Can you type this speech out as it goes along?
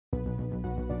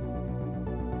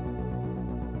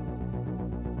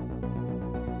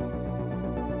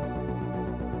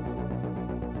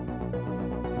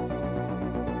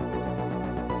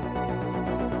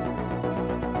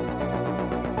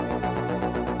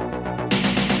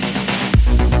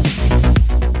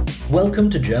Welcome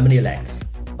to Germany Elects,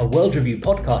 a World Review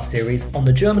podcast series on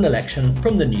the German election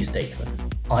from The New Statesman.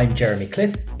 I'm Jeremy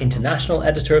Cliff, International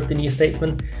Editor of The New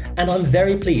Statesman, and I'm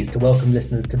very pleased to welcome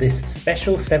listeners to this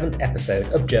special 7th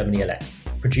episode of Germany Elects,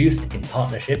 produced in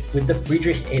partnership with the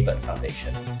Friedrich Ebert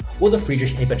Foundation, or the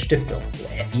Friedrich Ebert Stiftung,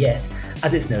 or FES,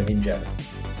 as it's known in German.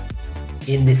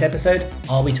 In this episode,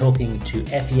 I'll be talking to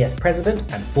FES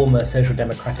President and former Social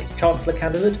Democratic Chancellor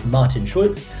candidate Martin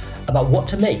Schulz about what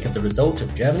to make of the result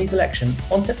of Germany's election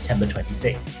on September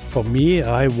 26th. For me,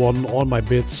 I won all my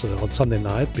bids on Sunday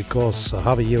night because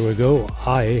half a year ago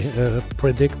I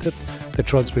predicted that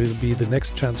Scholz will be the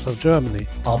next Chancellor of Germany.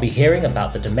 I'll be hearing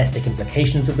about the domestic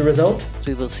implications of the result.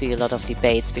 We will see a lot of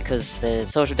debates because the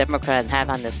Social Democrats have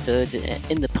understood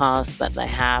in the past that they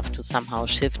have to somehow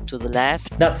shift to the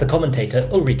left. That's the commentator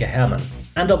Ulrike Herrmann.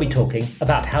 And I'll be talking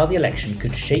about how the election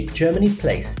could shape Germany's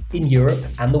place in Europe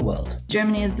and the world.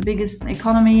 Germany is the biggest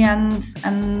economy and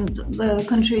the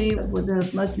country with the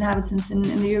most inhabitants in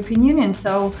the European Union.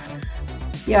 So,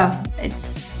 yeah,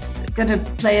 it's going to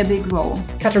play a big role.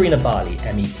 Katharina Barley,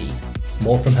 MEP.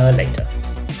 More from her later.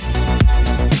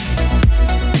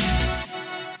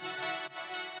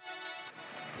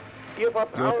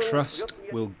 Your trust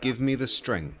will give me the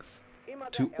strength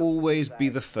to always be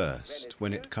the first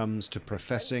when it comes to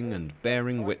professing and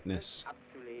bearing witness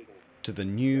to the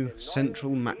new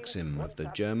central maxim of the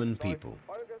German people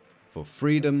for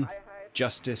freedom,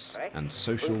 justice and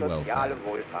social welfare.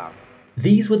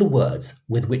 These were the words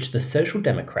with which the Social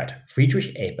Democrat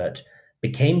Friedrich Ebert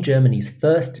became Germany's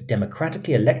first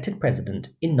democratically elected president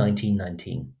in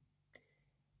 1919.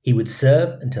 He would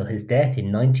serve until his death in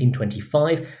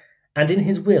 1925, and in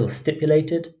his will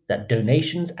stipulated that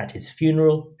donations at his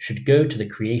funeral should go to the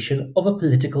creation of a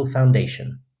political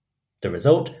foundation. The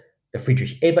result, the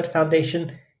Friedrich Ebert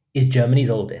Foundation, is Germany's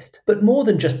oldest. But more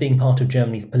than just being part of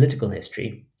Germany's political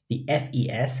history, the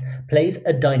FES plays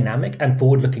a dynamic and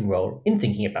forward-looking role in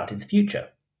thinking about its future.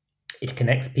 It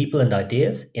connects people and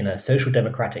ideas in a social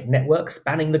democratic network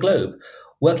spanning the globe,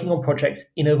 working on projects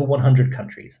in over 100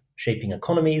 countries, shaping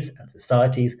economies and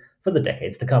societies for the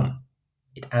decades to come.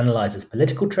 It analyses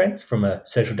political trends from a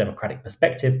social democratic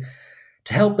perspective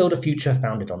to help build a future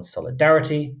founded on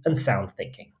solidarity and sound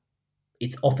thinking.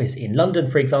 Its office in London,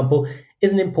 for example,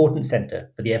 is an important centre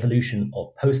for the evolution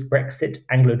of post-Brexit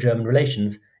Anglo-German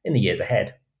relations in the years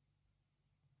ahead.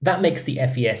 That makes the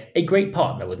FES a great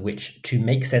partner with which to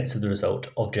make sense of the result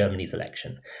of Germany's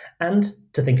election and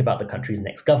to think about the country's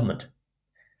next government.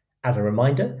 As a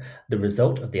reminder, the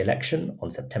result of the election on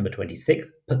September 26th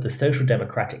put the Social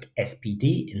Democratic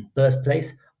SPD in first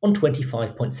place on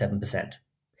 25.7%.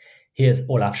 Here's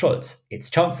Olaf Scholz, its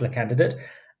Chancellor candidate,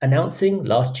 announcing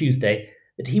last Tuesday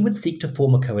that he would seek to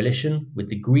form a coalition with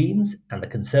the Greens and the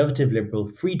Conservative Liberal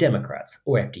Free Democrats,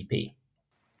 or FDP.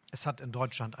 Es hat in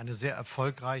Deutschland eine sehr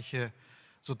erfolgreiche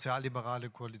sozialliberale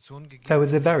Koalition gegeben. There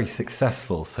was a very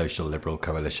successful social liberal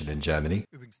coalition in Germany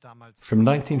from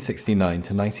 1969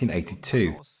 to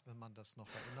 1982,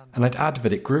 and I'd add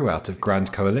that it grew out of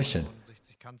Grand Coalition.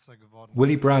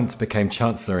 Willy Brandt became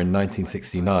Chancellor in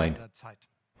 1969.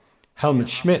 Helmut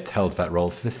Schmidt held that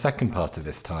role for the second part of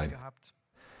this time,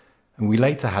 and we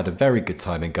later had a very good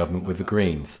time in government with the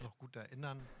Greens.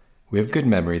 We have good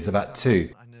memories of that too.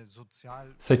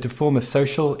 So to form a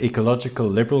social, ecological,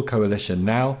 liberal coalition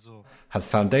now has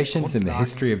foundations in the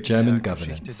history of German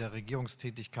governance.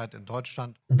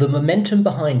 The momentum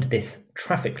behind this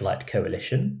traffic light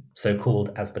coalition, so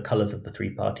called as the colours of the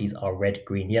three parties are red,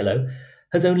 green, yellow,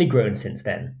 has only grown since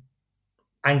then.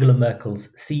 Angela Merkel's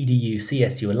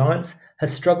CDU-CSU alliance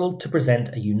has struggled to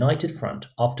present a united front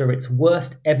after its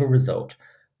worst ever result,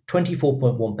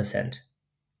 24.1%.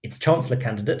 Its Chancellor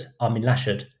candidate, Armin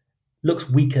Laschet, looks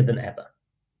weaker than ever.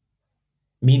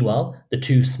 Meanwhile, the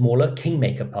two smaller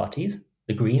kingmaker parties,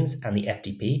 the Greens and the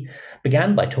FDP,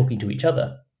 began by talking to each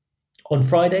other. On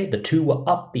Friday, the two were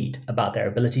upbeat about their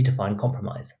ability to find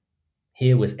compromise.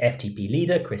 Here was FDP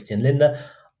leader Christian Lindner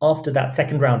after that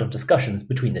second round of discussions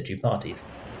between the two parties.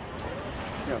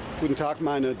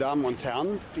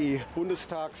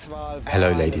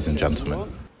 Hello, ladies and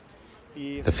gentlemen.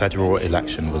 The federal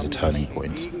election was a turning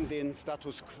point.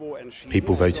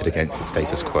 People voted against the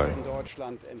status quo.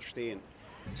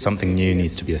 Something new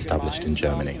needs to be established in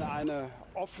Germany.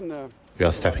 We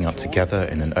are stepping up together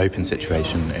in an open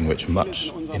situation in which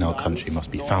much in our country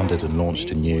must be founded and launched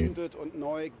anew.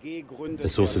 The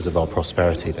sources of our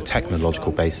prosperity, the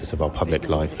technological basis of our public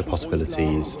life, the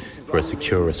possibilities for a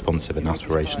secure, responsive and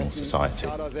aspirational society.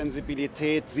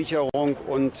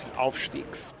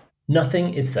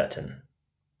 Nothing is certain.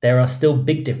 There are still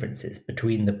big differences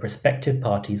between the prospective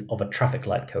parties of a traffic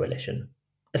light coalition.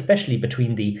 especially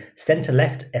between the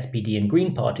centre-left SPD and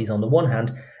Green parties on the one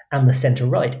hand and the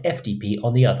centre-right FDP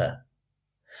on the other.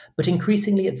 But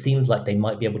increasingly it seems like they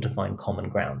might be able to find common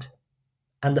ground.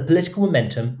 And the political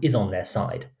momentum is on their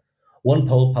side. One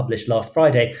poll published last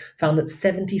Friday found that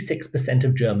 76%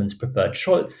 of Germans preferred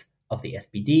Scholz of the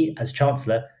SPD as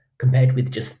Chancellor, compared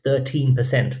with just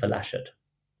 13% for Laschet.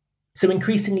 So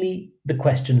increasingly, the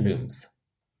question looms.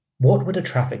 What would a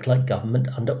traffic-light government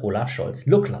under Olaf Scholz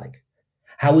look like?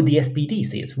 How would the SPD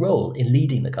see its role in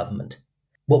leading the government?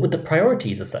 What would the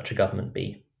priorities of such a government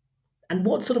be? And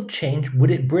what sort of change would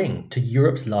it bring to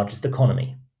Europe's largest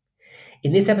economy?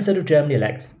 In this episode of Germany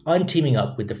Elects, I'm teaming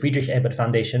up with the Friedrich Ebert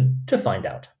Foundation to find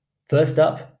out. First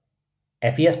up,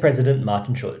 FES President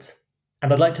Martin Schulz.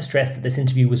 And I'd like to stress that this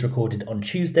interview was recorded on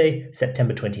Tuesday,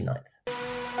 September 29th.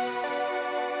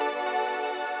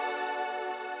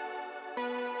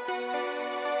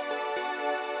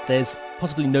 There's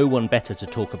possibly no one better to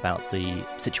talk about the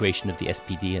situation of the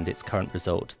SPD and its current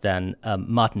result than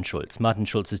Martin Schulz. Martin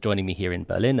Schulz is joining me here in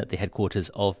Berlin at the headquarters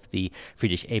of the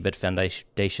Friedrich Ebert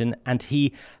Foundation, and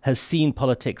he has seen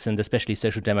politics, and especially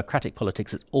social democratic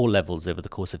politics, at all levels over the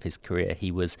course of his career.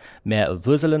 He was mayor of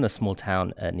Würselen, a small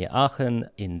town near Aachen,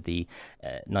 in the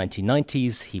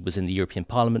 1990s. He was in the European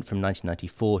Parliament from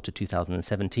 1994 to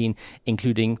 2017,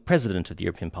 including president of the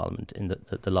European Parliament in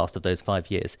the last of those 5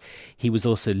 years. He was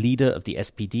also leader of the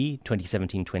SPD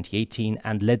 2017-2018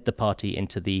 and led the party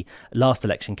into the last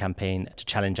election campaign to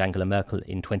challenge Angela Merkel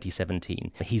in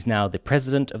 2017. He's now the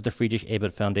president of the Friedrich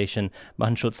Ebert Foundation.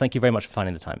 Martin Schulz, thank you very much for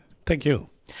finding the time. Thank you.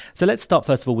 So let's start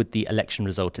first of all with the election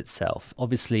result itself.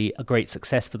 Obviously a great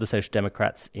success for the Social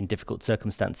Democrats in difficult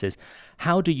circumstances.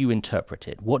 How do you interpret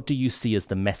it? What do you see as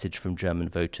the message from German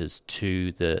voters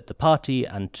to the party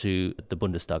and to the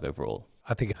Bundestag overall?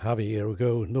 I think half a year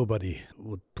ago, nobody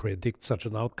would predict such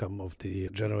an outcome of the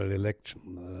general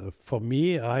election. For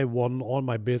me, I won all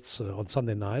my bids on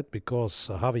Sunday night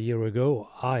because half a year ago,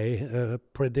 I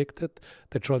predicted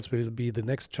that Scholz will be the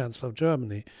next Chancellor of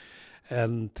Germany.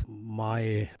 And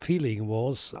my feeling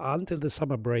was, until the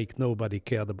summer break, nobody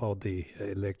cared about the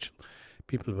election.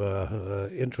 People were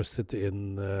interested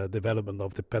in development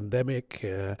of the pandemic.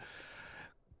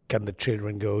 Can the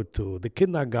children go to the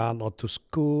kindergarten or to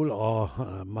school, or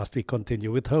must we continue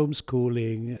with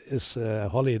homeschooling? Is a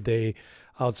holiday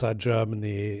outside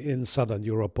Germany in southern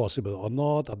Europe possible or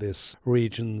not? Are these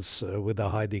regions with a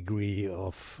high degree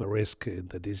of risk in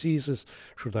the diseases?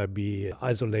 Should I be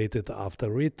isolated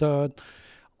after return?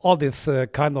 All this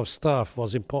kind of stuff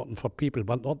was important for people,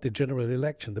 but not the general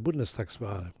election. The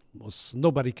Bundestagswahl was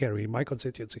nobody caring. In my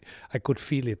constituency, I could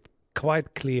feel it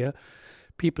quite clear.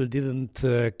 People didn't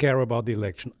care about the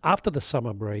election. After the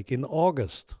summer break in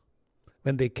August,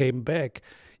 when they came back,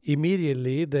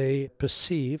 immediately they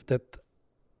perceived that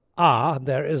A,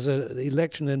 there is an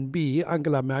election, and B,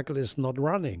 Angela Merkel is not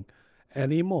running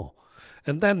anymore.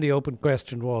 And then the open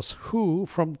question was, who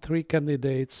from three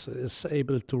candidates is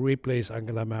able to replace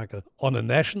Angela Merkel on a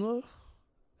national,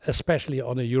 especially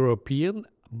on a European,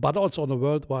 but also on a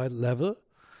worldwide level?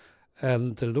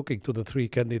 And looking to the three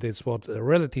candidates was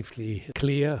relatively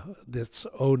clear. That's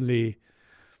only,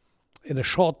 in a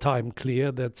short time,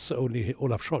 clear that's only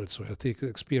Olaf Scholz who has the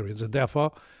experience. And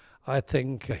therefore, I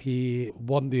think he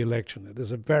won the election. It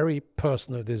is a very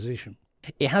personal decision.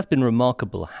 It has been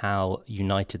remarkable how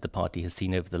united the party has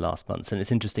seen over the last months. And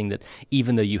it's interesting that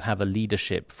even though you have a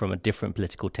leadership from a different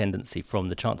political tendency from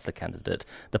the Chancellor candidate,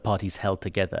 the party's held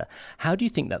together. How do you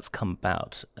think that's come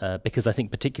about? Because I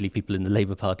think particularly people in the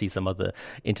Labour Party, some other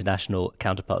international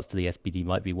counterparts to the SPD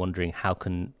might be wondering how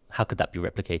could that be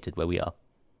replicated where we are?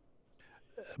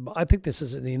 I think this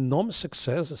is an enormous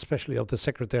success, especially of the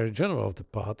Secretary General of the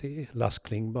party, Lars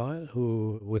Klingbeil,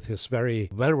 who, with his very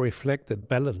well-reflected,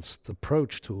 balanced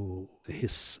approach to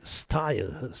his style,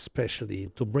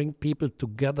 especially to bring people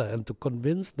together and to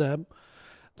convince them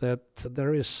that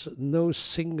there is no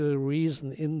single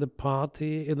reason in the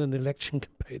party in an election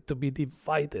campaign to be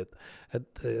divided, and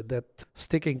that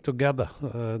sticking together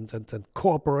and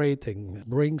cooperating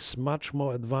brings much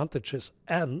more advantages,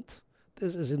 and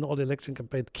this is in all election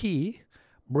campaign key,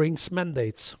 brings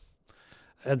mandates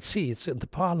and seats in the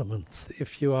parliament.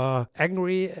 If you are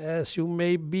angry as you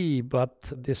may be,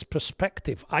 but this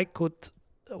perspective, I could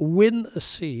win a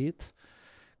seat,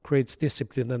 creates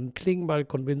discipline. And Klingbeil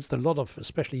convinced a lot of,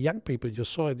 especially young people. You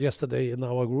saw it yesterday in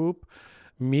our group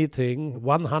meeting,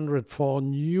 104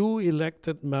 new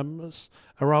elected members,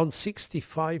 around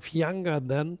 65 younger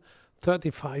than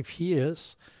 35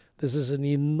 years. This is an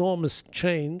enormous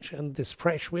change, and this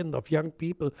fresh wind of young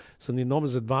people is an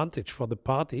enormous advantage for the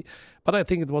party. But I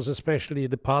think it was especially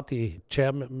the party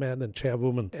chairman and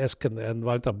chairwoman Esken and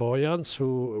Walter Borjans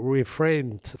who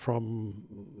refrained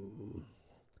from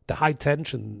the high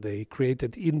tension they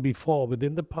created before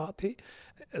within the party,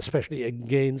 especially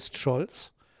against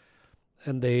Scholz.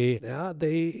 And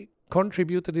they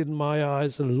contributed, in my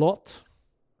eyes, a lot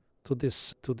to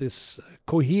this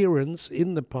coherence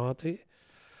in the party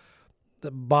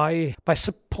by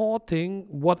supporting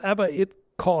whatever it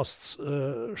costs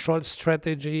Scholz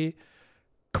strategy,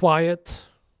 quiet,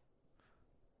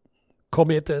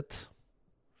 committed,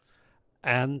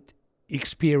 and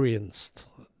experienced.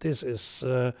 This is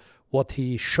what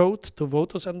he showed to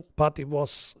voters, and the party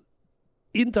was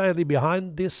entirely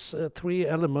behind these three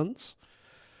elements.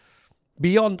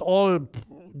 Beyond all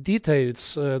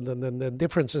details and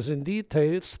differences in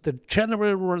details, the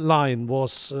general line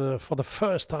was, for the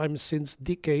first time since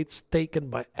decades, taken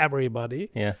by everybody.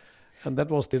 Yeah. And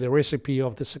that was the recipe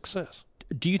of the success.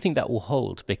 Do you think that will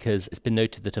hold? Because it's been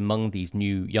noted that among these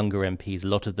new, younger MPs, a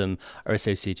lot of them are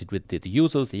associated with the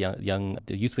Jusos,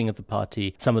 the youth wing of the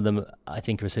party. Some of them, I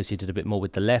think, are associated a bit more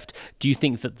with the left. Do you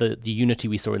think that the unity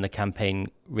we saw in the campaign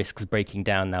risks breaking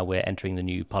down now we're entering the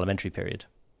new parliamentary period?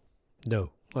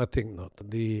 No, I think not.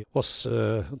 It was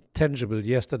tangible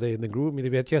yesterday in the group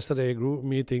meeting. We had yesterday a group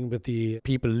meeting with the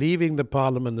people leaving the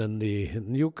parliament and the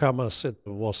newcomers. It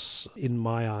was, in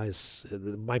my eyes,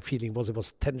 my feeling was it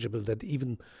was tangible that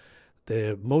even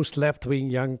the most left-wing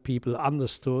young people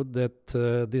understood that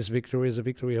this victory is a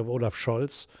victory of Olaf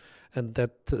Scholz, and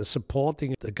that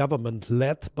supporting the government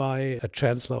led by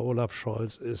Chancellor Olaf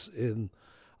Scholz is in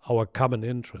our common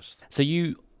interest. So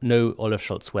you know Olaf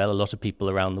Scholz well. A lot of people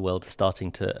around the world are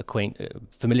starting to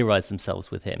familiarize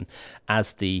themselves with him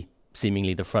as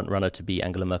seemingly the front runner to be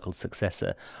Angela Merkel's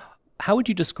successor. How would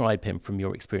you describe him from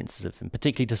your experiences of him,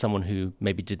 particularly to someone who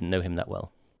maybe didn't know him that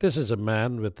well? This is a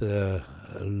man with a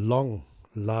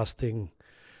long-lasting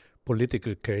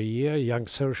political career, young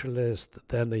socialist,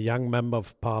 then a young member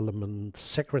of parliament,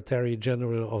 secretary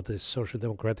general of the Social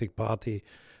Democratic Party,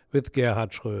 with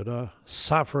Gerhard Schröder,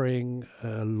 suffering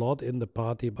a lot in the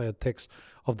party by attacks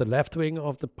of the left wing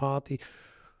of the party,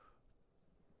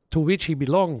 to which he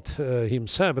belonged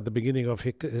himself at the beginning of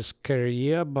his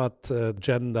career, but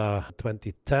Agenda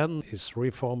 2010, his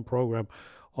reform program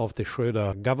of the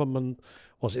Schröder government,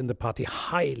 was in the party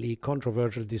highly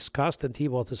controversial, discussed, and he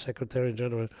was the Secretary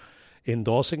General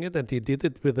endorsing it, and he did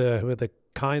it with a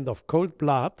kind of cold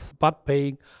blood, but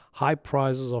paying high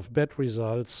prices of bad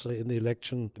results in the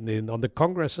election on the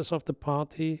congresses of the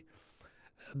party.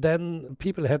 Then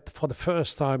people had, for the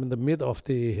first time in the mid of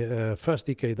the first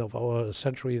decade of our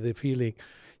century, the feeling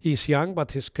he's young,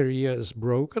 but his career is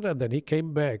broken. And then he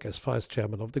came back as vice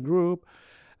chairman of the group,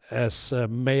 as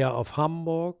mayor of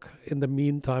Hamburg, in the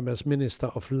meantime as minister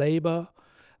of labor,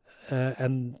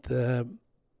 and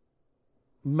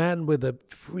man with a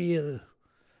real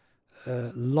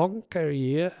long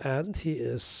career, and he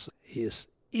is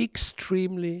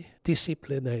extremely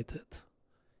disciplined.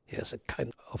 He has a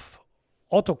kind of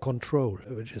auto-control,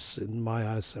 which is, in my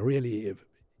eyes, really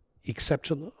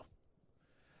exceptional.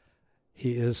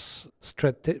 He is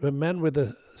a man with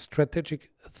a strategic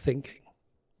thinking.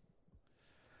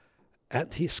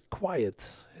 And he's quiet.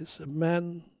 He's a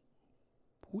man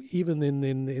who, even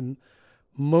in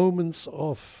moments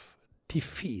of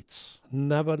defeats,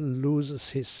 never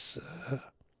loses his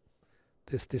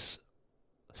this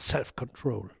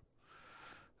self-control.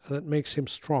 And that makes him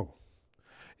strong.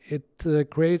 It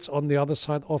creates, on the other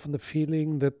side, often the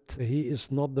feeling that he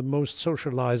is not the most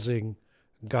socializing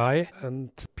guy,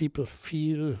 and people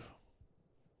feel a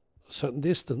certain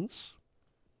distance.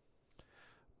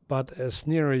 But as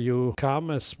nearer you come,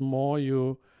 as more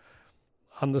you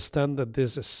understand that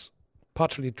this is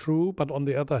partially true, but on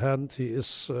the other hand, he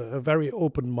is a very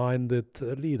open-minded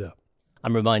leader.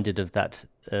 I'm reminded of that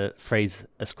phrase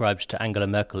ascribed to Angela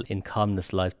Merkel: "In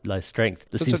calmness lies strength."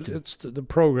 It's the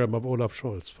program of Olaf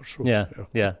Scholz, for sure.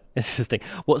 Yeah. Interesting.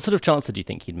 What sort of chancellor do you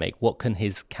think he'd make? What can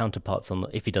his counterparts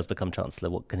if he does become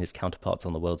chancellor, what can his counterparts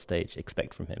on the world stage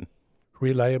expect from him?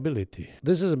 Reliability.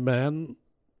 This is a man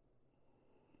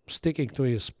sticking to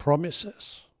his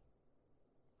promises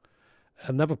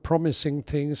and never promising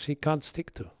things he can't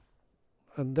stick to.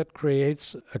 And that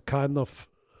creates a kind of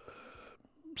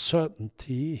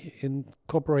certainty in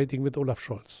cooperating with Olaf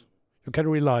Scholz. You can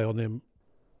rely on him.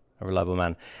 A reliable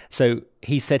man. So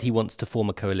he said he wants to form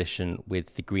a coalition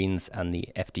with the Greens and the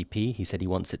FDP. He said he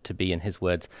wants it to be, in his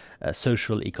words,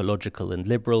 social, ecological and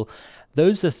liberal.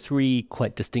 Those are three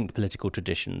quite distinct political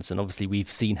traditions. And obviously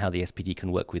we've seen how the SPD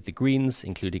can work with the Greens,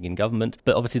 including in government.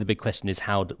 But obviously the big question is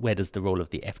where does the role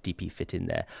of the FDP fit in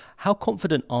there? How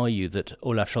confident are you that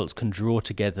Olaf Scholz can draw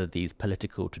together these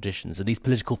political traditions and these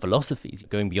political philosophies,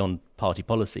 going beyond party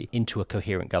policy, into a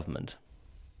coherent government?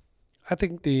 I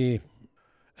think the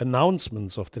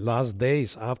announcements of the last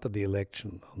days after the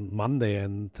election, on Monday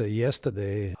and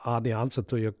yesterday, are the answer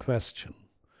to your question.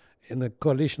 In a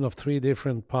coalition of three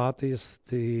different parties,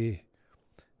 the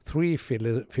three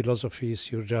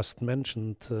philosophies you just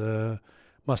mentioned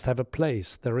must have a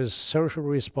place. There is social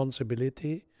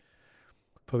responsibility,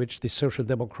 for which the Social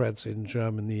Democrats in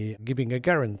Germany are giving a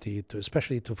guarantee to,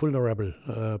 especially to vulnerable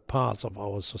parts of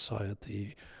our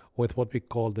society, with what we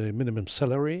call the minimum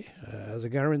salary as a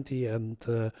guarantee, and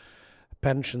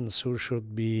pensions who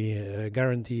should be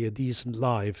guarantee a decent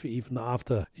life even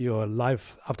after your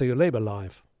labor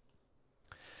life.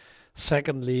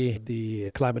 Secondly,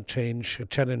 the climate change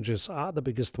challenges are the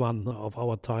biggest one of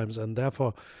our times, and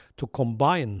therefore to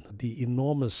combine the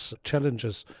enormous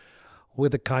challenges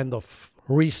with a kind of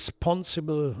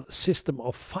responsible system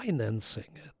of financing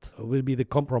it will be the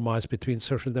compromise between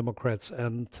Social Democrats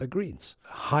and Greens.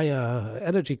 Higher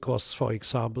energy costs, for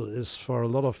example, is for a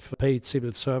lot of paid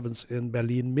civil servants in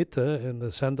Berlin-Mitte, in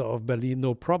the center of Berlin,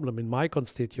 no problem. In my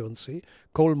constituency,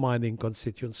 coal mining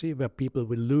constituency, where people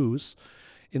will lose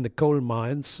in the coal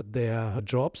mines their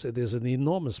jobs, it is an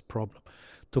enormous problem.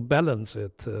 To balance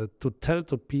it, to tell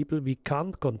to people we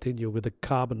can't continue with a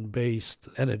carbon-based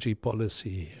energy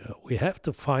policy. We have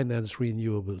to finance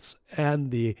renewables,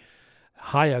 and the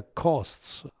higher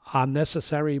costs are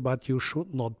necessary, but you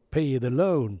should not pay it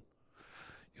alone.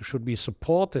 You should be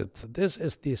supported. This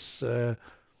is this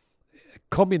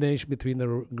combination between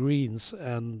the Greens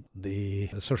and the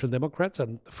Social Democrats,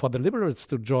 and for the Liberals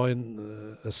to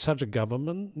join such a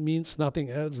government means nothing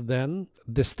else than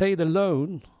the state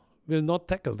alone will not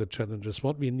tackle the challenges.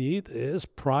 What we need is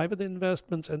private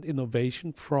investments and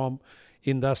innovation from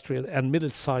industrial and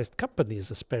middle-sized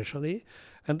companies especially,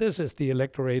 and this is the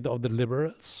electorate of the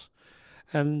Liberals,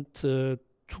 and to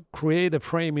create a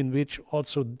frame in which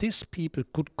also these people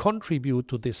could contribute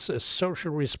to this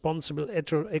social responsible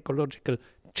ecological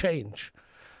change.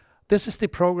 This is the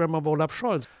program of Olaf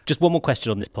Scholz. Just one more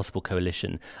question on this possible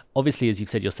coalition. Obviously, as you've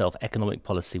said yourself, economic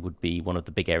policy would be one of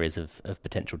the big areas of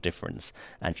potential difference.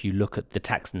 And if you look at the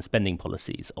tax and spending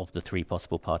policies of the three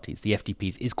possible parties, the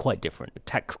FDP's is quite different.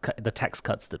 The tax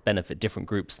cuts that benefit different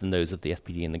groups than those of the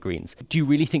SPD and the Greens. Do you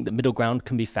really think that middle ground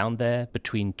can be found there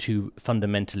between two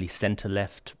fundamentally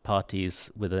centre-left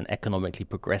parties with an economically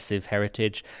progressive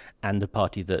heritage and a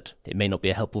party that, it may not be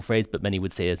a helpful phrase, but many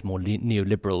would say is more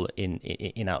neoliberal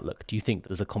in outlook? Do you think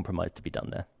there's a compromise to be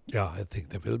done there? Yeah, I think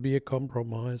there will be a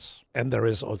compromise. And there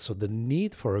is also the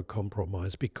need for a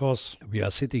compromise, because we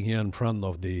are sitting here in front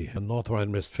of the North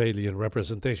Rhine-Westphalian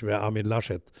representation where Armin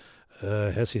Laschet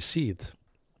has his seat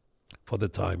for the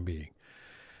time being.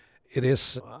 It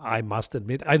is, I must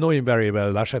admit, I know him very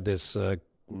well. Laschet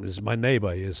is my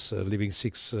neighbor. He is living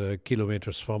 6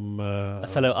 kilometers from... a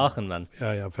fellow Aachen man.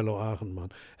 Yeah, a fellow Aachen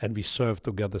man. And we served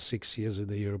together 6 years in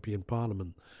the European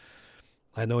Parliament.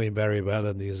 I know him very well,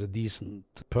 and he is a decent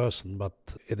person,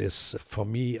 but it is, for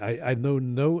me, I know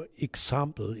no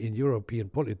example in European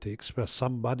politics where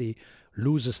somebody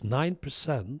loses 9%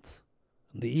 in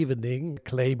the evening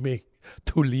claiming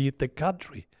to lead the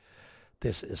country.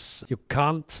 This is, you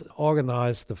can't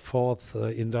organize the fourth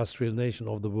industrial nation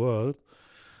of the world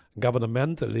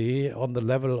governmentally on the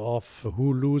level of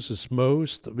who loses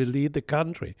most will lead the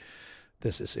country.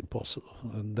 This is impossible.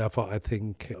 And therefore, I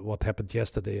think what happened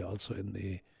yesterday also in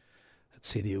the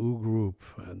CDU group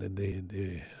and in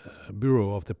the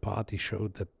bureau of the party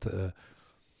showed that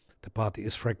the party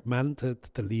is fragmented,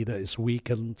 the leader is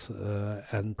weakened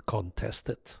and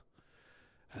contested.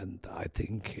 And I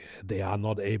think they are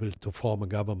not able to form a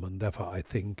government. Therefore, I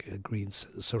think Greens,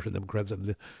 Social Democrats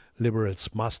and Liberals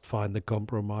must find a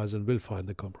compromise and will find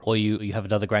a compromise. Or you have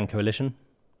another grand coalition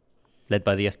led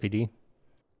by the SPD?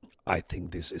 I think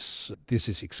this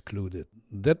is excluded.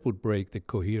 That would break the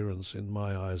coherence, in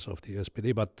my eyes, of the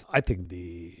SPD. But I think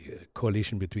the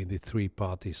coalition between the three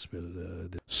parties will,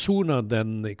 sooner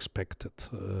than expected,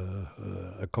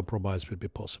 a compromise will be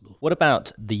possible. What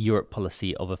about the Europe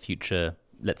policy of a future,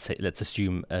 let's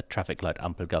assume a traffic light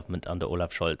Ampel government under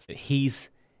Olaf Scholz?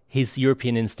 His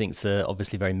European instincts are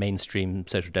obviously very mainstream,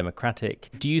 social democratic.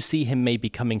 Do you see him maybe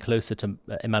coming closer to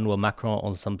Emmanuel Macron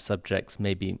on some subjects,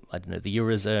 maybe, I don't know, the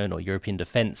Eurozone or European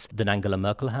defence, than Angela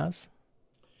Merkel has?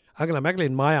 Angela Merkel,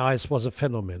 in my eyes, was a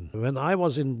phenomenon. When I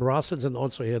was in Brussels and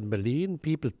also here in Berlin,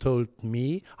 people told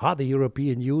me, the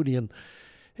European Union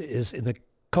is in a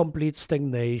complete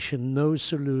stagnation, no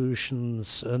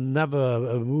solutions,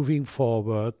 never moving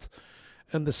forward.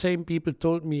 And the same people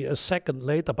told me a second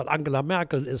later, but Angela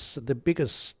Merkel is the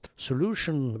biggest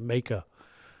solution maker.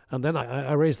 And then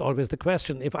I raised always the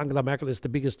question, if Angela Merkel is the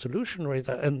biggest solution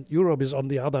maker and Europe is on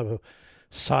the other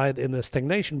side in a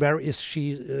stagnation, where is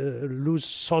she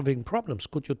solving problems?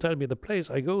 Could you tell me the place?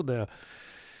 I go there.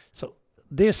 So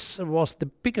this was the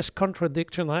biggest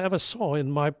contradiction I ever saw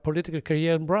in my political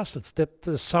career in Brussels, that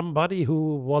somebody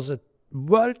who was a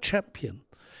world champion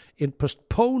in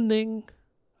postponing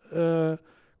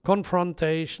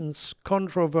confrontations,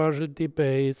 controversial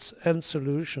debates and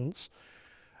solutions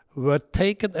were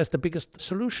taken as the biggest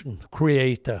solution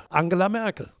creator, Angela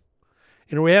Merkel.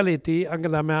 In reality,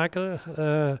 Angela Merkel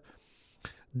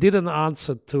didn't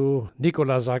answer to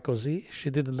Nicolas Sarkozy. She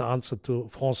didn't answer to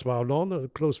François Hollande, a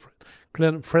close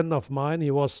friend of mine.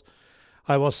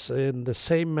 I was in the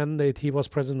same mandate. He was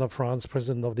President of France,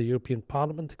 President of the European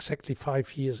Parliament, exactly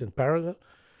 5 years in parallel.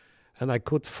 And I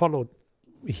could follow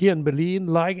here in Berlin,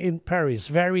 like in Paris,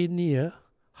 very near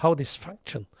how this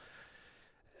functioned.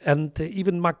 And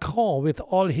even Macron, with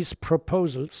all his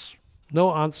proposals,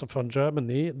 no answer from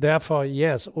Germany. Therefore,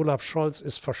 yes, Olaf Scholz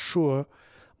is for sure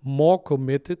more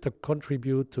committed to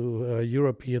contribute to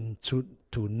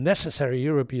to necessary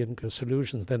European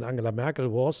solutions than Angela Merkel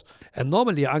was. And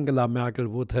normally Angela Merkel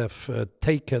would have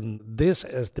taken this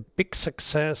as the big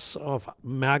success of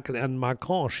Merkel and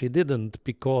Macron. She didn't,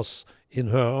 because in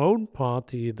her own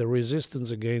party, the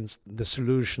resistance against the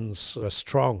solutions were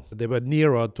strong. They were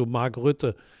nearer to Mark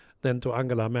Rutte than to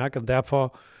Angela Merkel.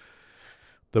 Therefore,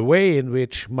 the way in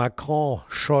which Macron,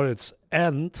 Scholz,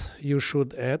 and you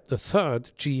should add the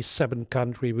third G7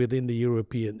 country within the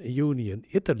European Union,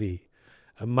 Italy,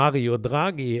 Mario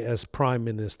Draghi as prime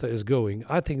minister is going,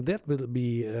 I think that will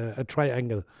be a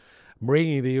triangle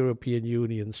bringing the European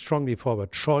Union strongly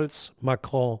forward. Scholz,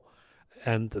 Macron,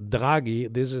 and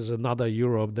Draghi. This is another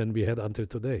Europe than we had until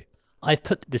today. I've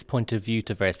put this point of view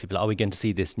to various people. Are we going to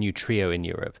see this new trio in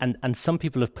Europe? And some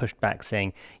people have pushed back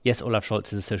saying, yes, Olaf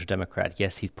Scholz is a social democrat.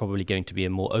 Yes, he's probably going to be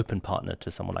a more open partner to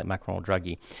someone like Macron or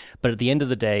Draghi. But at the end of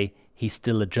the day, he's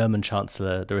still a German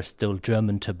chancellor. There are still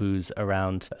German taboos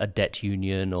around a debt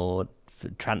union or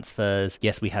transfers.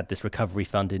 Yes, we had this recovery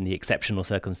fund in the exceptional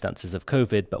circumstances of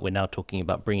COVID, but we're now talking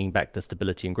about bringing back the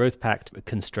Stability and Growth Pact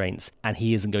constraints, and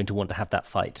he isn't going to want to have that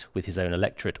fight with his own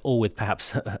electorate or with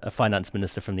perhaps a finance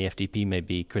minister from the FDP,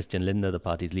 maybe Christian Lindner, the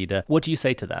party's leader. What do you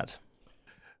say to that?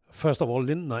 First of all,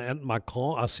 Lindner and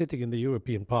Macron are sitting in the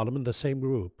European Parliament, the same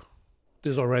group.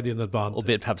 This is already an advantage.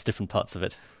 Albeit perhaps different parts of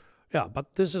it. Yeah,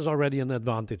 but this is already an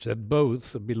advantage that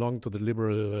both belong to the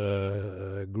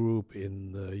liberal group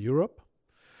in Europe.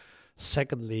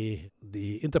 Secondly,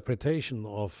 the interpretation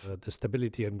of the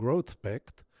Stability and Growth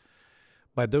Pact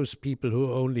by those people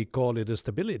who only call it a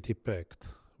Stability Pact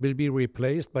will be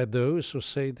replaced by those who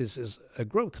say this is a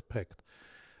Growth Pact.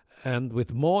 And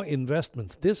with more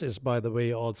investments, this is, by the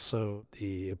way, also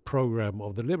the program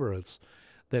of the liberals,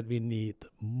 that we need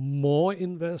more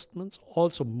investments,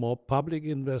 also more public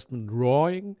investment,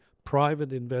 drawing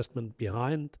private investment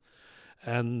behind,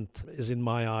 and is, in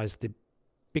my eyes, the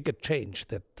bigger change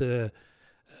that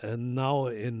now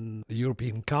in the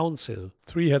European Council,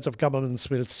 3 heads of governments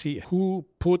will see who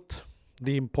put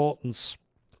the importance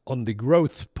on the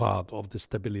growth part of the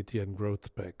Stability and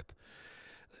Growth Pact.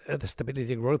 The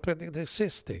Stability and Growth Pact is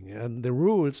existing, and the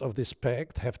rules of this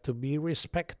pact have to be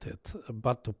respected.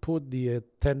 But to put the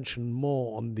attention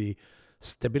more on the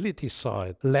stability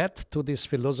side led to this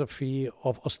philosophy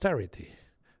of austerity,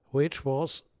 which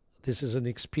was, this is an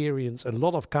experience a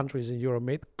lot of countries in Europe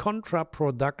made,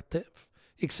 counterproductive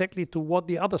exactly to what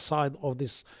the other side of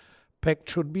this pact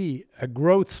should be, a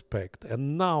growth pact.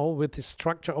 And now with the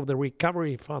structure of the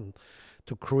recovery fund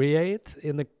to create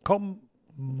in a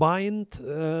combined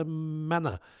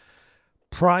manner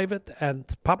private and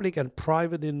public and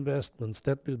private investments,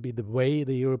 that will be the way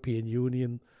the European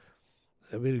Union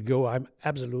will go, I'm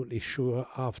absolutely sure,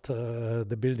 after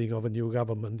the building of a new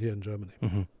government here in Germany.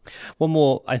 Mm-hmm.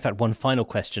 One final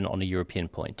question on a European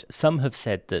point. Some have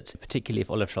said that, particularly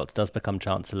if Olaf Scholz does become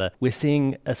Chancellor, we're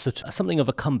seeing something of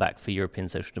a comeback for European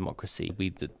social democracy.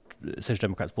 The Social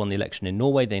Democrats won the election in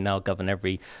Norway. They now govern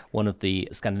every one of the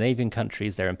Scandinavian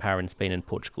countries. They're in power in Spain and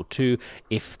Portugal too.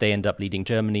 If they end up leading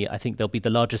Germany, I think they'll be the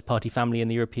largest party family in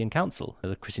the European Council.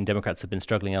 The Christian Democrats have been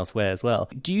struggling elsewhere as well.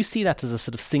 Do you see that as a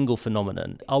sort of single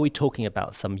phenomenon? Are we talking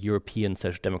about some European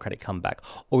social democratic comeback,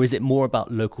 or is it more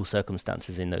about local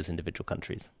circumstances in those individual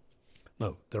countries?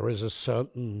 No, there is a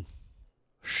certain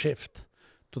shift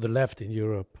to the left in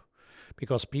Europe,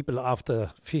 because people after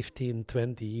 15,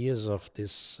 20 years of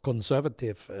this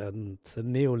conservative and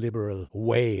neoliberal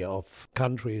way of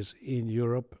countries in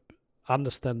Europe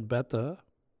understand better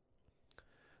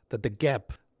that the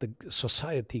gap, the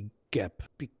society gap,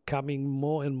 becoming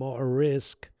more and more a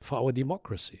risk for our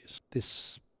democracies.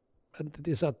 These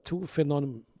are two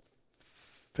phenomena.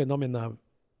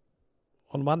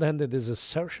 On one hand, it is a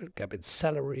social gap in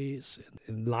salaries,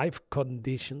 in life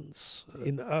conditions,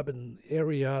 in urban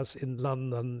areas, in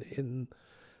London, in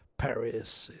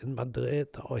Paris, in Madrid,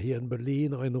 or here in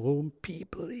Berlin or in Rome.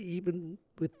 People, even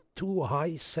with too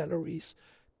high salaries,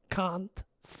 can't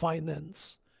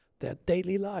finance their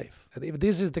daily life. And if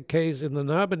this is the case in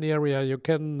an urban area, you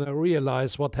can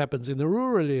realize what happens in a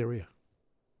rural area.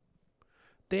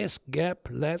 This gap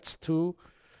leads to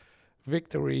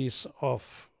victories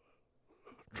of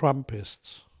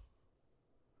Trumpists,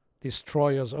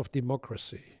 destroyers of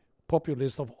democracy,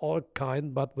 populists of all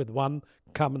kind, but with one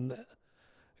common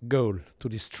goal: to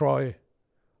destroy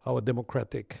our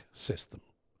democratic system.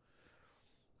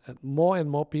 And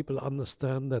more people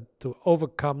understand that to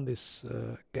overcome this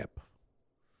gap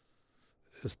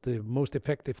is the most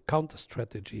effective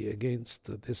counter-strategy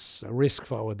against this risk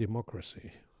for our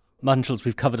democracy. Martin Schulz,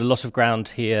 we've covered a lot of ground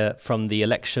here, from the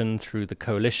election through the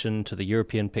coalition to the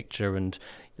European picture and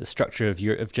the structure of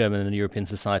German and European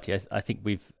society. I think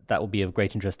that will be of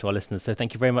great interest to our listeners. So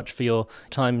thank you very much for your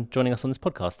time joining us on this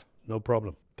podcast. No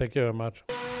problem. Thank you very much.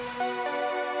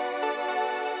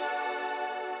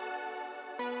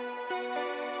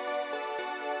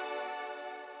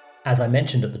 As I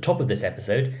mentioned at the top of this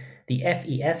episode, the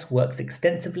FES works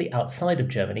extensively outside of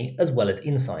Germany as well as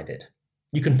inside it.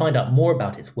 You can find out more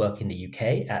about its work in the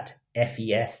UK at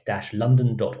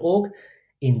fes-london.org,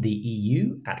 in the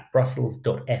EU at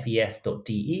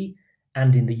brussels.fes.de,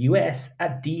 and in the US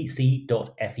at dc.fes.de.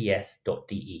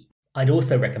 I'd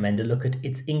also recommend a look at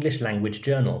its English language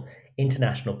journal,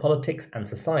 International Politics and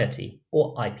Society,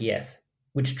 or IPS,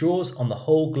 which draws on the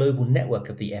whole global network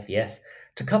of the FES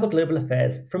to cover global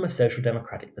affairs from a social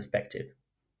democratic perspective.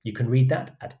 You can read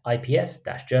that at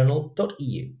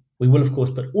ips-journal.eu. We will, of course,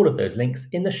 put all of those links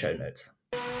in the show notes.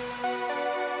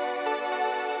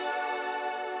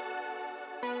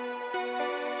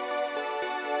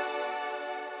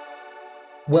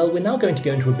 Well, we're now going to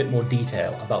go into a bit more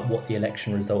detail about what the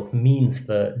election result means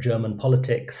for German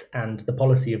politics and the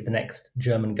policy of the next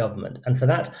German government. And for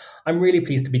that, I'm really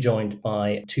pleased to be joined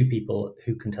by two people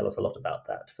who can tell us a lot about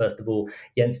that. First of all,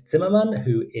 Jens Zimmermann,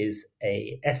 who is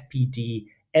a SPD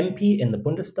MP in the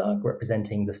Bundestag,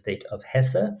 representing the state of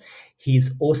Hesse.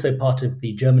 He's also part of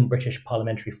the German-British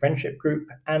Parliamentary Friendship Group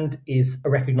and is a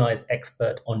recognized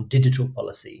expert on digital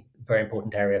policy, a very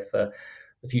important area for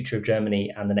the future of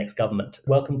Germany and the next government.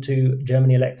 Welcome to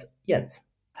Germany Elects, Jens.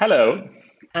 Hello.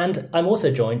 And I'm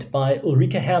also joined by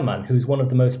Ulrike Herrmann, who's one of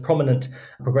the most prominent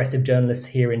progressive journalists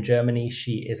here in Germany.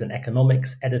 She is an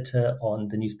economics editor on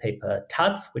the newspaper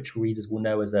Taz, which readers will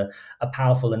know as a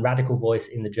powerful and radical voice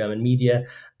in the German media.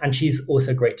 And she's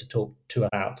also great to talk to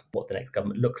about what the next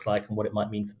government looks like and what it might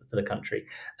mean for the country.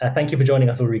 Thank you for joining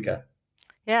us, Ulrike.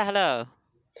 Yeah, hello.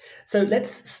 So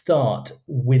let's start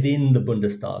within the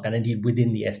Bundestag and indeed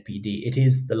within the SPD. It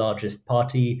is the largest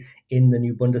party in the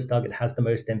new Bundestag. It has the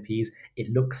most MPs.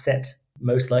 It looks set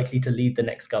most likely to lead the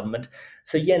next government.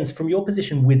 So Jens, from your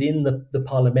position within the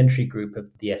parliamentary group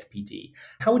of the SPD,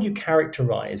 how would you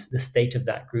characterize the state of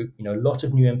that group? You know, a lot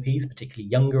of new MPs, particularly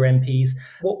younger MPs.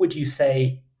 What would you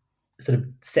say sort of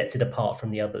sets it apart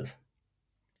from the others?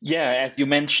 Yeah, as you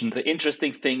mentioned, the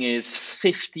interesting thing is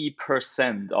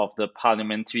 50% of the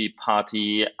parliamentary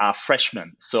party are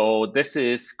freshmen. So this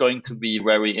is going to be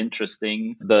very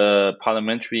interesting. The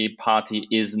parliamentary party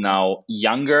is now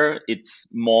younger.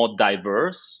 It's more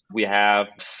diverse. We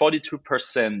have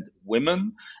 42%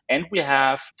 women, and we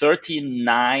have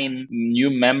 39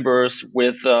 new members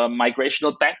with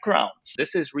migrational backgrounds.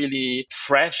 This is really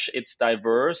fresh, it's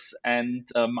diverse, and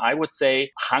I would say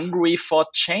hungry for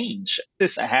change.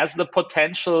 This has the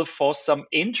potential for some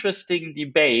interesting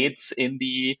debates in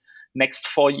the next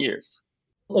 4 years.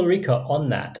 Ulrike, on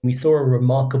that, we saw a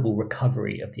remarkable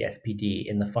recovery of the SPD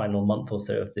in the final month or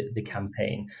so of the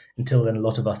campaign. Until then, a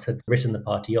lot of us had written the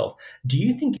party off. Do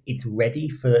you think it's ready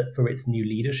for its new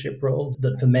leadership role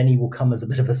that for many will come as a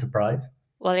bit of a surprise?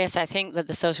 Well, yes, I think that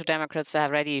the Social Democrats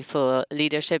are ready for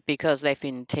leadership because they've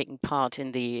been taking part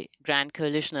in the Grand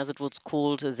Coalition, as it was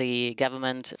called, the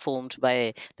government formed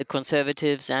by the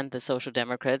Conservatives and the Social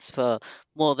Democrats for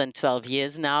more than 12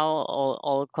 years now,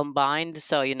 all combined.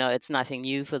 So, it's nothing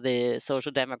new for the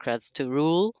Social Democrats to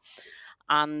rule.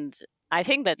 And I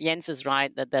think that Jens is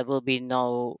right that there will be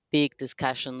no big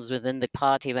discussions within the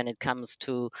party when it comes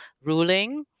to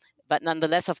ruling. But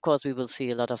nonetheless, of course, we will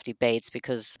see a lot of debates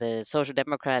because the Social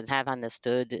Democrats have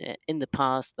understood in the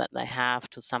past that they have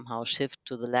to somehow shift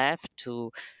to the left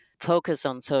to focus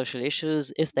on social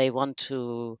issues if they want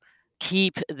to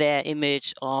keep their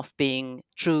image of being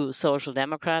true Social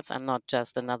Democrats and not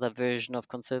just another version of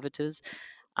conservatives.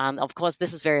 And of course,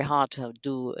 this is very hard to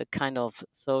do a kind of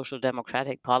social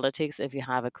democratic politics if you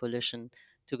have a coalition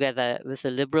together with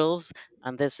the liberals.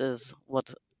 And this is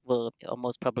what will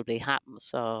most probably happen.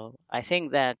 So I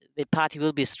think that the party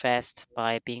will be stressed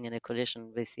by being in a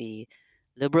coalition with the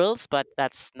liberals, but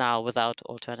that's now without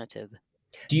alternative.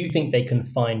 Do you think they can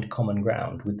find common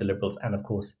ground with the Liberals and, of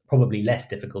course, probably less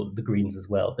difficult, the Greens as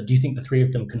well? But do you think the three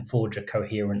of them can forge a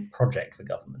coherent project for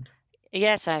government?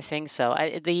 Yes, I think so.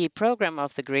 The program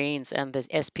of the Greens and the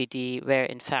SPD were,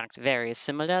 in fact, very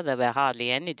similar. There were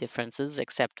hardly any differences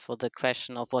except for the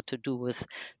question of what to do with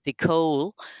the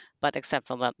coal. But except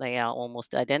for that, they are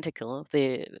almost identical.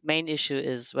 The main issue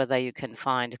is whether you can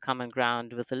find common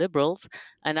ground with the Liberals.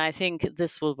 And I think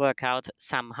this will work out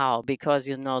somehow because,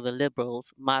 the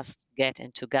Liberals must get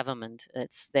into government.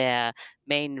 It's their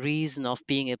main reason of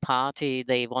being a party.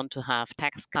 They want to have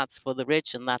tax cuts for the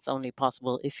rich, and that's only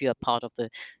possible if you're part of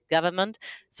the government.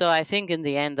 So I think in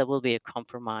the end, there will be a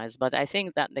compromise. But I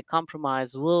think that the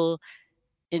compromise will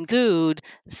include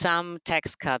some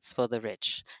tax cuts for the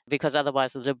rich, because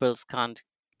otherwise the liberals can't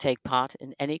take part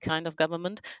in any kind of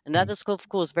government. And that is, of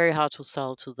course, very hard to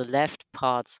sell to the left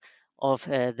parts of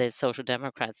the Social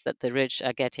Democrats, that the rich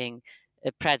are getting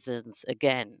a presence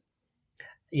again.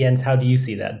 Jens, how do you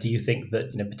see that? Do you think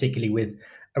that, particularly with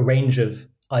a range of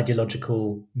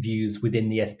ideological views within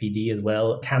the SPD as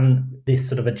well, can this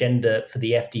sort of agenda for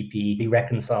the FDP be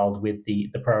reconciled with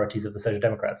the priorities of the Social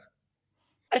Democrats?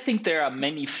 I think there are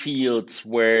many fields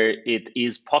where it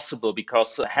is possible,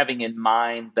 because having in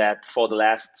mind that for the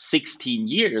last 16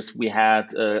 years we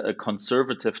had a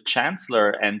conservative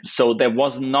chancellor, and so there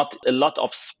was not a lot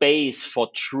of space for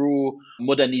true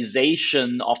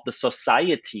modernization of the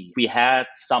society. We had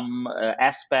some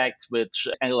aspects which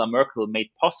Angela Merkel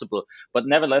made possible, but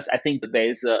nevertheless, I think that there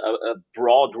is a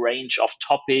broad range of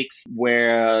topics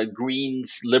where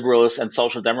Greens, Liberals, and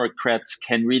Social Democrats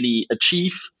can really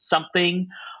achieve something.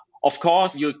 Of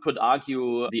course, you could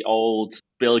argue the old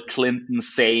Bill Clinton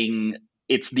saying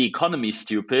it's the economy,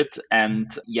 stupid.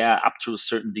 And yeah, up to a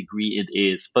certain degree it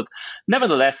is. But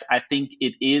nevertheless, I think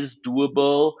it is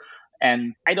doable.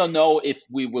 And I don't know if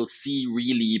we will see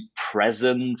really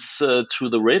presents to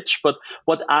the rich. But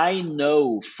what I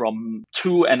know from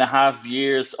 2.5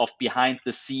 years of behind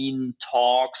the scene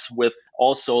talks with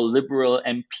also liberal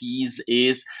MPs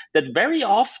is that very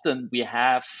often we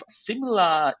have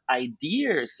similar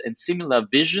ideas and similar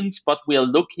visions, but we are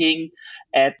looking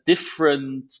at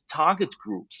different target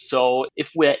groups. So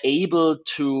if we're able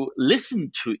to listen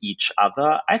to each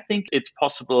other, I think it's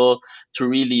possible to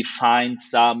really find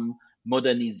some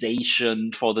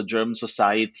modernization for the German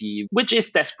society, which is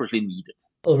desperately needed.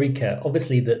 Ulrike,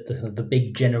 obviously the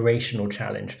big generational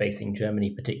challenge facing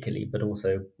Germany particularly, but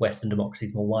also Western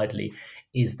democracies more widely,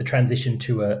 is the transition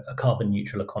to a carbon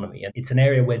neutral economy. And it's an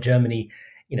area where Germany,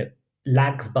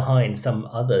 lags behind some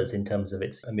others in terms of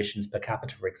its emissions per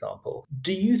capita, for example.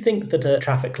 Do you think that a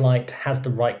traffic light has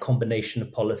the right combination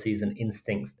of policies and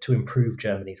instincts to improve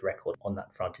Germany's record on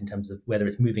that front, in terms of whether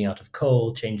it's moving out of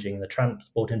coal, changing the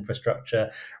transport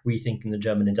infrastructure, rethinking the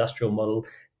German industrial model?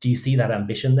 Do you see that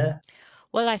ambition there?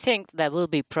 Well, I think there will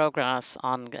be progress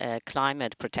on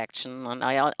climate protection. And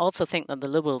I also think that the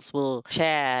Liberals will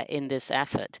share in this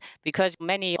effort, because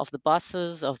many of the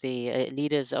bosses, of the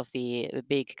leaders of the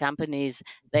big companies,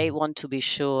 they want to be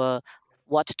sure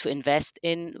what to invest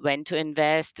in, when to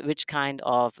invest, which kind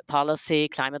of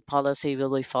climate policy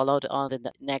will be followed on in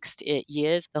the next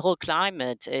years. The whole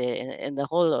climate in the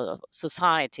whole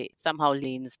society somehow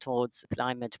leans towards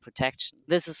climate protection.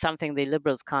 This is something the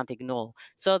Liberals can't ignore.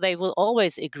 So they will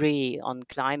always agree on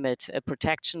climate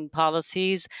protection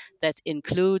policies that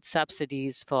include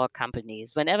subsidies for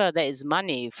companies. Whenever there is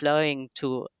money flowing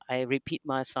to, I repeat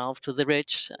myself, to the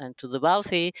rich and to the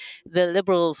wealthy, the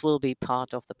Liberals will be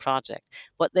part of the project.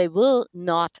 But they will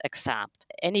not accept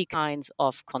any kinds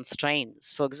of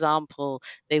constraints. For example,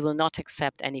 they will not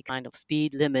accept any kind of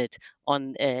speed limit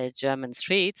on German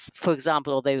streets. For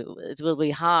example, it will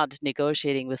be hard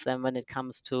negotiating with them when it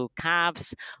comes to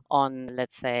caps on,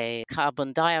 let's say,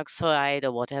 carbon dioxide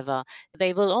or whatever.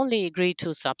 They will only agree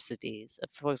to subsidies.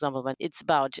 For example, when it's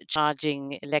about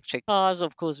charging electric cars,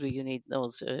 of course, you need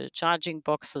those charging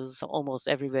boxes almost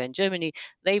everywhere in Germany.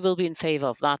 They will be in favor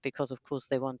of that because, of course,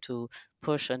 they want to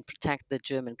push and protect the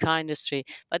German car industry.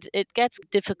 But it gets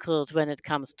difficult when it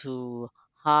comes to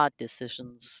hard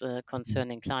decisions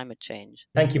concerning climate change.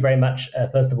 Thank you very much,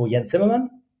 first of all, Jens Zimmermann.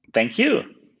 Thank you.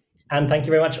 And thank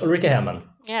you very much, Ulrike Herrmann.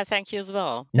 Yeah, thank you as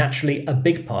well. Naturally, a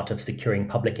big part of securing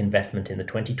public investment in the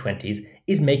 2020s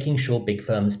is making sure big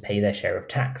firms pay their share of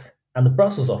tax. And the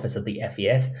Brussels office of the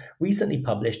FES recently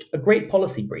published a great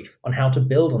policy brief on how to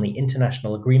build on the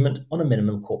international agreement on a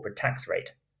minimum corporate tax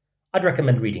rate. I'd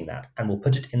recommend reading that, and we'll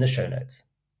put it in the show notes.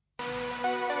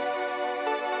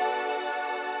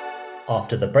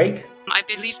 After the break, I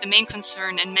believe the main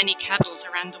concern in many capitals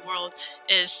around the world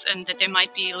is that there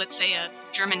might be, let's say, a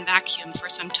German vacuum for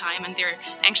some time, and they're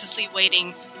anxiously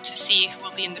waiting to see who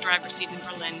will be in the driver's seat in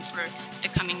Berlin for the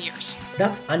coming years.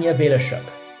 That's Anja Wähler-Schöck,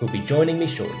 who'll be joining me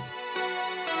shortly.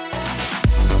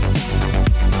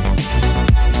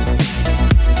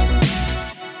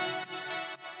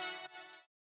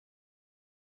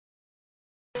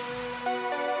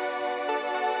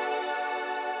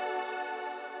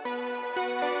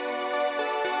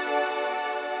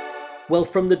 Well,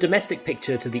 from the domestic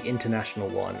picture to the international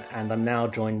one, and I'm now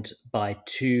joined by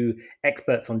two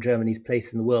experts on Germany's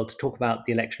place in the world to talk about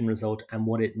the election result and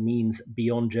what it means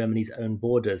beyond Germany's own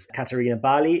borders. Katharina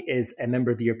Barley is a member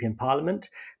of the European Parliament.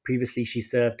 Previously, she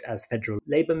served as Federal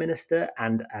Labour Minister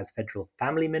and as Federal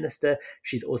Family Minister.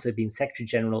 She's also been Secretary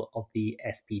General of the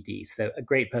SPD, so a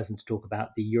great person to talk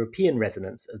about the European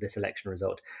resonance of this election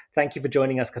result. Thank you for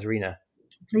joining us, Katharina.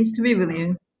 Pleased to be with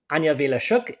you. Anja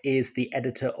Wähler-Schöck is the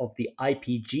editor of the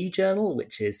IPG Journal,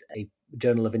 which is a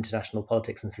journal of international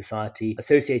politics and society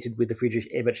associated with the Friedrich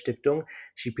Ebert Stiftung.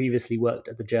 She previously worked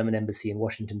at the German embassy in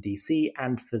Washington, D.C.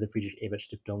 and for the Friedrich Ebert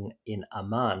Stiftung in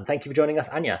Amman. Thank you for joining us,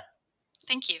 Anja.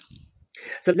 Thank you.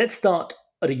 So let's start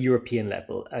at a European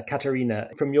level. Katharina,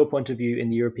 from your point of view in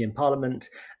the European Parliament,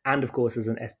 and of course as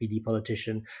an SPD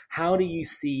politician, how do you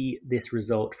see this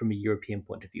result from a European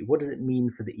point of view? What does it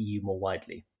mean for the EU more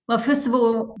widely? Well, first of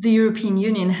all, the European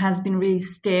Union has been really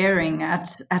staring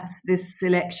at this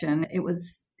election. It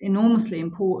was enormously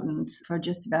important for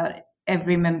just about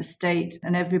every member state,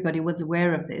 and everybody was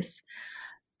aware of this.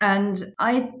 And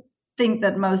I think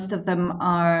that most of them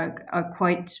are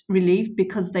quite relieved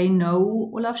because they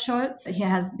know Olaf Scholz. He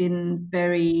has been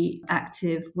very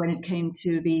active when it came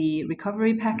to the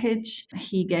recovery package.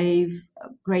 He gave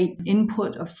great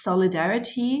input of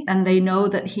solidarity, and they know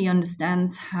that he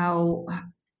understands how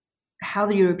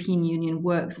the European Union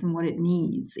works and what it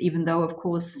needs, even though, of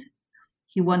course,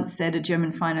 he once said a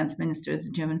German finance minister is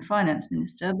a German finance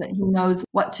minister, but he knows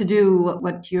what to do,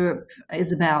 what Europe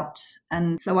is about.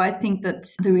 And so I think that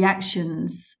the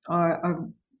reactions are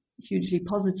hugely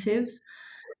positive.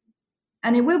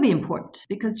 And it will be important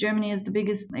because Germany is the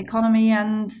biggest economy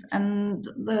and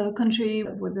the country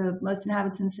with the most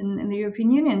inhabitants in the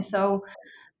European Union. So,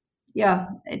 yeah,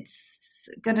 it's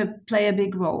going to play a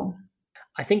big role.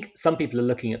 I think some people are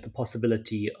looking at the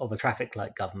possibility of a traffic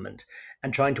light government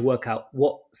and trying to work out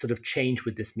what sort of change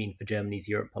would this mean for Germany's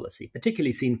Europe policy,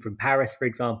 particularly seen from Paris, for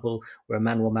example, where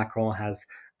Emmanuel Macron has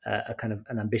a kind of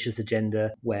an ambitious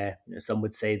agenda where some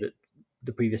would say that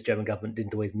the previous German government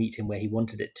didn't always meet him where he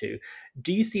wanted it to.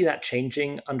 Do you see that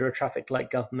changing under a traffic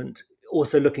light government?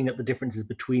 Also looking at the differences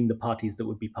between the parties that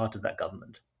would be part of that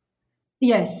government?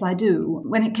 Yes, I do.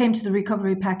 When it came to the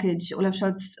recovery package, Olaf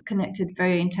Scholz connected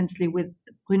very intensely with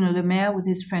Bruno Le Maire, with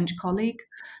his French colleague.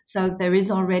 So there is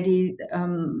already a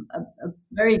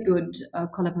very good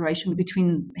collaboration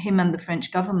between him and the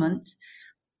French government.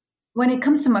 When it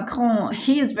comes to Macron,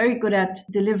 he is very good at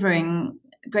delivering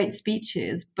great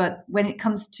speeches, but when it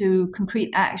comes to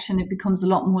concrete action, it becomes a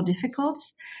lot more difficult.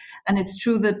 And it's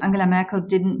true that Angela Merkel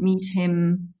didn't meet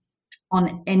him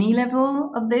on any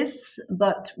level of this,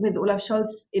 but with Olaf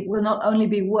Scholz, it will not only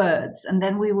be words, and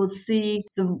then we will see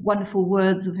the wonderful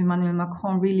words of Emmanuel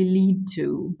Macron really lead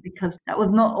to, because that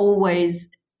was not always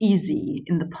easy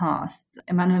in the past.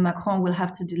 Emmanuel Macron will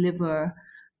have to deliver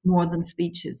more than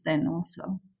speeches then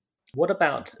also. What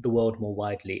about the world more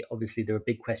widely? Obviously, there are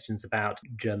big questions about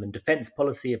German defense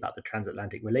policy, about the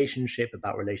transatlantic relationship,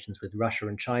 about relations with Russia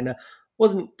and China.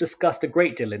 Wasn't discussed a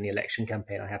great deal in the election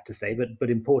campaign, I have to say, but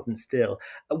important still.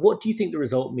 What do you think the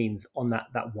result means on that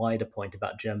wider point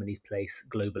about Germany's place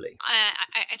globally?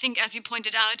 I think, as you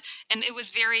pointed out, it was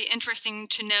very interesting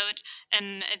to note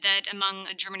that among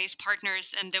Germany's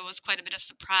partners, there was quite a bit of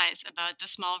surprise about the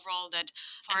small role that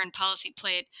foreign policy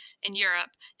played in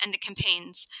Europe and the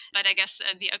campaigns. But I guess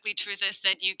the ugly truth is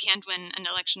that you can't win an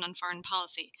election on foreign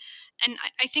policy. And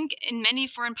I think in many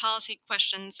foreign policy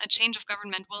questions, a change of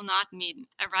government will not mean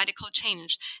a radical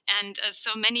change. And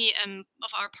so many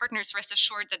of our partners rest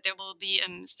assured that there will be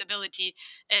stability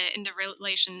in the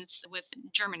relations with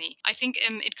Germany. I think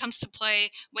it comes to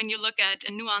play when you look at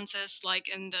nuances like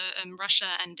in the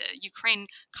Russia and Ukraine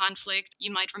conflict.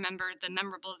 You might remember the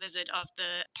memorable visit of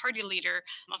the party leader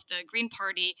of the Green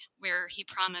Party, where he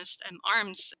promised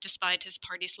arms despite his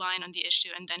party's line on the issue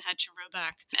and then had to row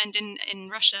back. And in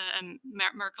Russia,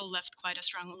 Merkel left quite a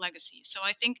strong legacy. So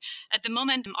I think at the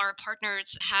moment, our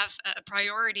partners have a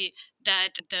priority that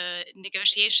the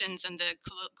negotiations and the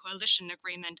coalition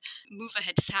agreement move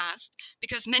ahead fast,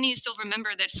 because many still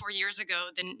remember that 4 years ago,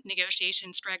 the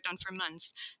negotiations dragged on for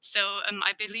months. So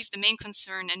I believe the main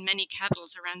concern in many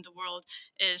capitals around the world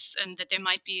is that there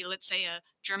might be, let's say, a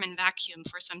German vacuum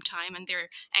for some time, and they're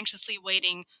anxiously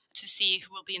waiting to see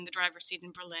who will be in the driver's seat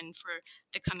in Berlin for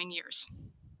the coming years.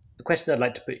 The question I'd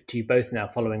like to put to you both now,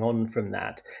 following on from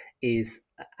that, is,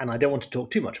 and I don't want to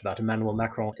talk too much about Emmanuel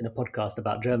Macron in a podcast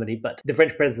about Germany, but the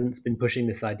French president's been pushing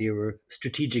this idea of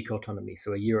strategic autonomy,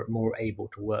 so a Europe more able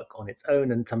to work on its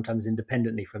own and sometimes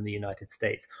independently from the United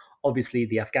States. Obviously,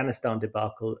 the Afghanistan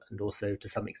debacle and also to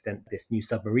some extent this new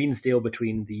submarines deal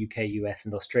between the UK, US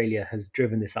and Australia has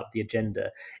driven this up the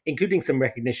agenda, including some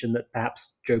recognition that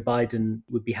perhaps Joe Biden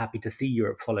would be happy to see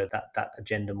Europe follow that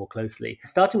agenda more closely.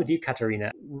 Starting with you,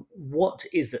 Katharina, what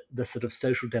is the sort of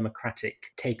social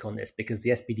democratic take on this? Because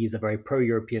the SPD is a very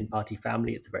pro-European party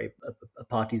family. It's a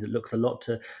party that looks a lot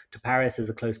to Paris as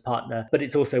a close partner, but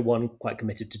it's also one quite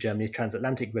committed to Germany's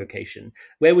transatlantic vocation.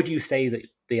 Where would you say that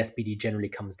the SPD generally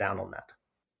comes down on that?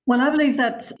 Well, I believe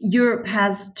that Europe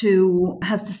has to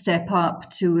step up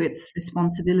to its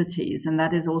responsibilities, and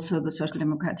that is also the social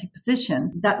democratic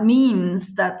position. That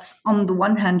means that on the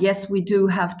one hand, yes, we do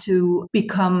have to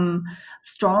become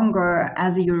stronger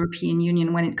as a European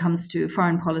Union when it comes to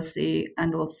foreign policy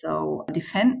and also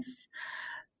defense.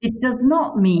 It does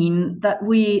not mean that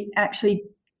we actually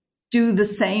do the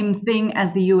same thing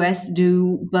as the US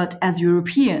do, but as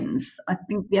Europeans. I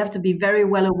think we have to be very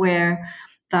well aware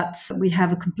that we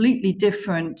have a completely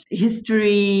different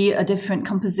history, a different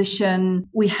composition.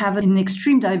 We have an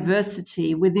extreme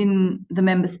diversity within the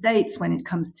member states when it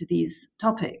comes to these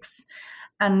topics.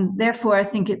 And therefore, I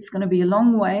think it's going to be a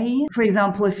long way. For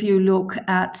example, if you look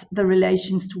at the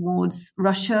relations towards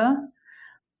Russia,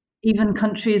 even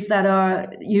countries that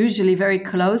are usually very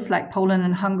close, like Poland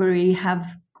and Hungary,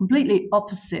 have completely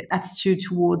opposite attitude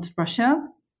towards Russia.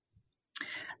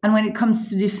 And when it comes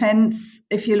to defense,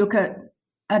 if you look at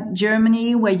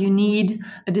Germany, where you need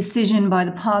a decision by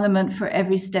the parliament for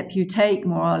every step you take,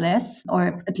 more or less,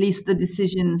 or at least the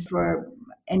decisions for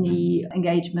any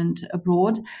engagement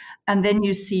abroad. And then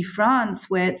you see France,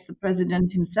 where it's the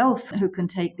president himself who can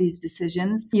take these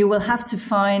decisions. You will have to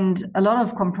find a lot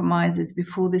of compromises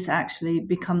before this actually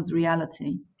becomes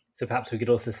reality. So perhaps we could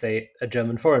also say a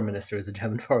German foreign minister is a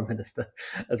German foreign minister,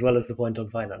 as well as the point on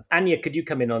finance. Anya, could you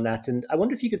come in on that? And I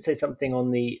wonder if you could say something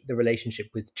on the relationship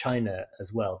with China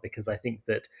as well, because I think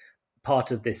that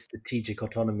part of this strategic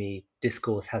autonomy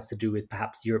discourse has to do with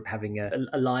perhaps Europe having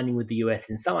aligning with the US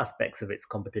in some aspects of its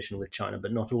competition with China,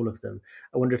 but not all of them.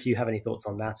 I wonder if you have any thoughts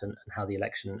on that and how the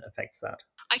election affects that.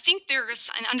 I think there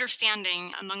is an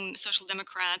understanding among Social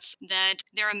Democrats that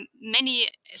there are many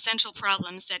essential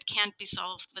problems that can't be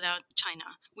solved without China.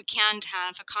 We can't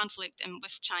have a conflict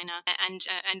with China and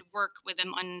work with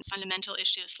them on fundamental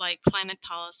issues like climate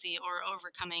policy or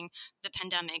overcoming the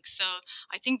pandemic. So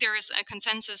I think there is a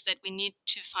consensus that we need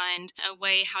to find a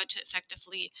way how to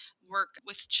effectively work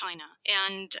with China.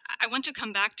 And I want to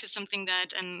come back to something that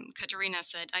Katharina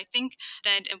said. I think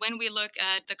that when we look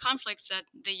at the conflicts that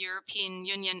the European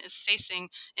Union is facing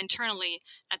internally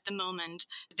at the moment,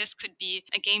 this could be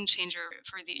a game changer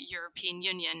for the European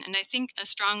Union. And I think a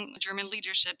strong German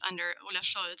leadership under Olaf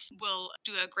Scholz will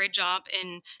do a great job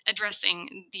in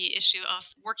addressing the issue of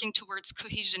working towards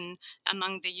cohesion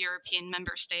among the European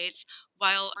member states,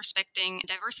 while respecting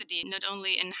diversity, not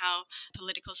only in how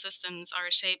political systems are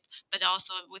shaped, but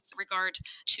also with regard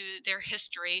to their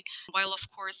history, while of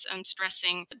course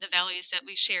stressing the values that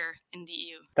we share in the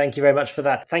EU. Thank you very much for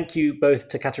that. Thank you both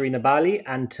to Katharina Barley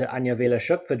and to Anya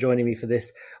Wähler-Schuck for joining me for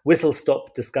this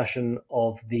whistle-stop discussion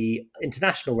of the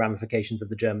international ramifications of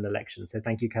the German election. So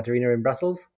thank you, Katharina in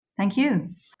Brussels. Thank you.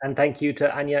 And thank you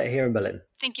to Anya here in Berlin.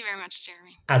 Thank you very much,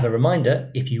 Jeremy. As a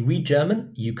reminder, if you read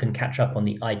German, you can catch up on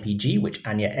the IPG, which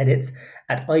Anya edits,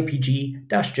 at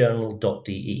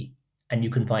ipg-journal.de, and you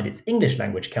can find its English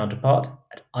language counterpart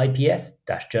at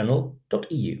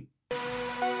ips-journal.eu.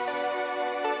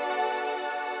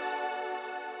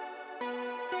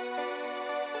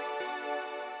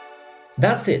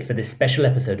 That's it for this special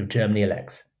episode of Germany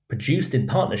Elects, produced in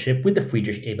partnership with the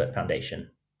Friedrich Ebert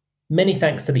Foundation. Many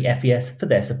thanks to the FES for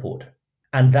their support.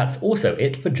 And that's also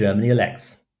it for Germany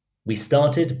Elects. We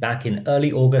started back in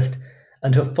early August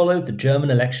and have followed the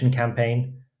German election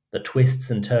campaign, the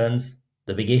twists and turns,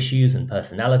 the big issues and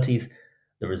personalities,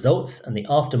 the results and the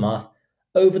aftermath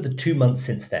over the 2 months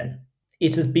since then.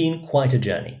 It has been quite a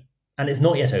journey, and it's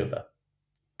not yet over.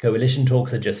 Coalition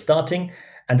talks are just starting,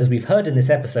 and as we've heard in this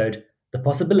episode, the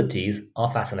possibilities are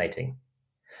fascinating.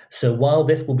 So while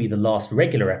this will be the last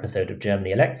regular episode of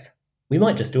Germany Elects, we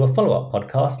might just do a follow-up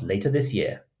podcast later this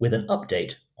year with an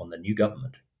update on the new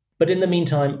government. But in the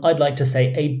meantime, I'd like to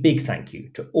say a big thank you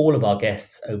to all of our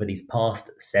guests over these past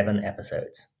 7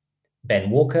 episodes. Ben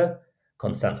Walker,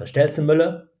 Constanze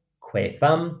Stelzenmüller, Quay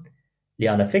Pham,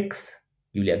 Liana Fix,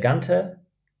 Julia Ganter,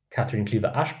 Katrin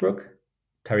Klüver-Ashbrook,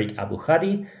 Tariq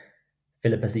Abu-Khadi,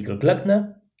 Philippa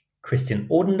Siegel-Glöckner, Christian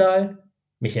Odendahl,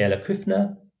 Michaela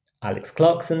Küffner, Alex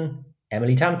Clarkson,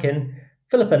 Emily Tamkin,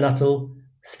 Philippa Nuttall,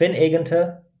 Sven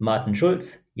Egenter, Martin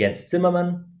Schulz, Jens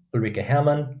Zimmermann, Ulrike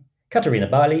Herrmann, Katharina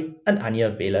Bali, and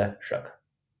Anja Wähler-Schöck.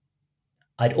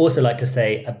 I'd also like to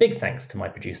say a big thanks to my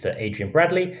producer Adrian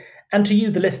Bradley and to you,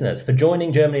 the listeners, for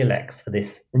joining Germany Elects for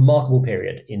this remarkable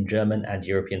period in German and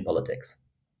European politics.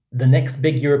 The next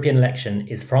big European election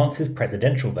is France's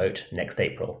presidential vote next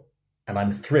April, and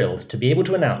I'm thrilled to be able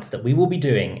to announce that we will be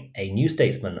doing a New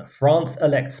Statesman France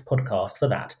Elects podcast for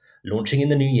that, launching in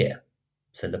the new year.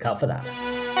 So look out for that.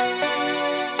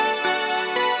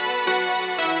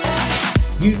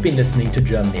 You've been listening to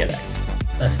Germany Elects,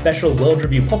 a special World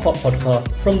Review pop-up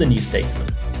podcast from the New Statesman.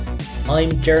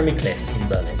 I'm Jeremy Cliff in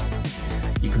Berlin.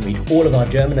 You can read all of our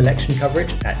German election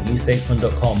coverage at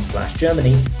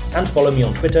newstatesman.com/Germany and follow me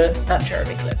on Twitter at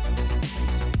Jeremy Cliff.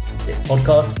 This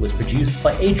podcast was produced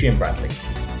by Adrian Bradley